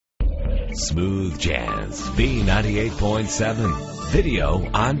Smooth Jazz, B98.7. Video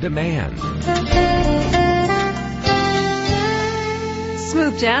on demand.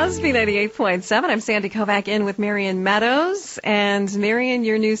 Smooth Jazz, B98.7. I'm Sandy Kovach in with Marion Meadows. And Marion,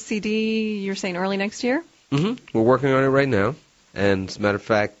 your new CD, you're saying early next year? Mm-hmm. We're working on it right now. And as a matter of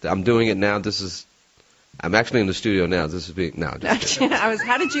fact, I'm doing it now. I'm actually in the studio now. This is being, no, just kidding.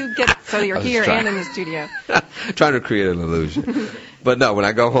 How did you get, so you're here and in the studio? Trying to create an illusion. But no, when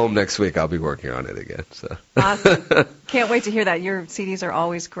I go home next week, I'll be working on it again. So. Awesome. Can't wait to hear that. Your CDs are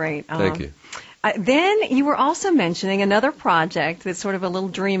always great. Thank you. Then you were also mentioning another project that's sort of a little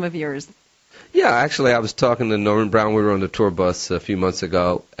dream of yours. Yeah, actually, I was talking to Norman Brown. We were on the tour bus a few months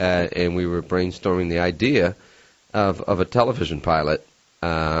ago, and we were brainstorming the idea of a television pilot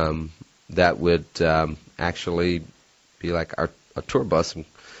that would actually be like a tour bus. A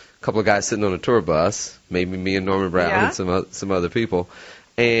couple of guys sitting on a tour bus, maybe me and Norman Brown and some other people,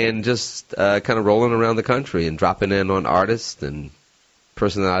 and just kind of rolling around the country and dropping in on artists and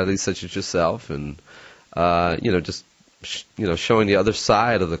personalities such as yourself, and just showing the other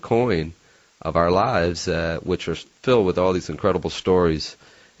side of the coin of our lives, which are filled with all these incredible stories.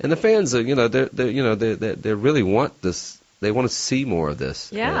 And the fans, they really want this. They want to see more of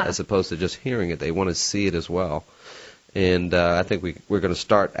this, as opposed to just hearing it. They want to see it as well. And I think we're going to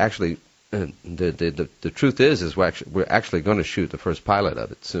start. Actually, the truth is we're actually going to shoot the first pilot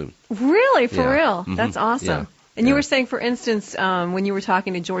of it soon. Really, for real? Mm-hmm. That's awesome. Yeah. And you were saying, for instance, when you were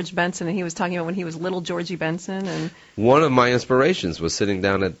talking to George Benson, and he was talking about when he was little Georgie Benson, and one of my inspirations was sitting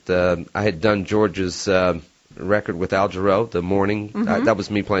down at. I had done George's record with Al Jarreau, The Morning. Mm-hmm. That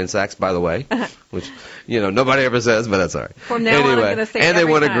was me playing sax, by the way, which nobody ever says, but that's all right. From now on, I'm going to say and they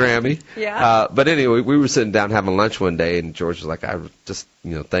won time. a Grammy. Yeah. But anyway, we were sitting down having lunch one day, and George was like, "I just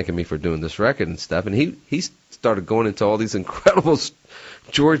thanking me for doing this record and stuff." And he started going into all these incredible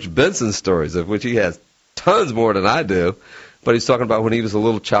George Benson stories, of which he has tons more than I do. But he's talking about when he was a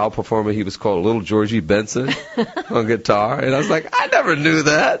little child performer, he was called Little Georgie Benson on guitar, and I was like, I never knew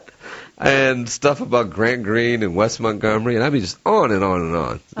that. And stuff about Grant Green and Wes Montgomery, and I mean just on and on and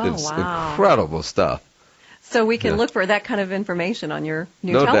on. Oh, it's wow. Incredible stuff. So we can look for that kind of information on your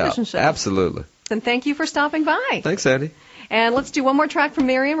new no television doubt. show. Absolutely. And thank you for stopping by. Thanks, Andy. And let's do one more track from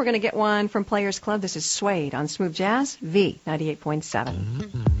Marion. We're going to get one from Players Club. This is Suede on Smooth Jazz,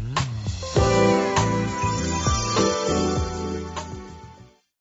 V98.7.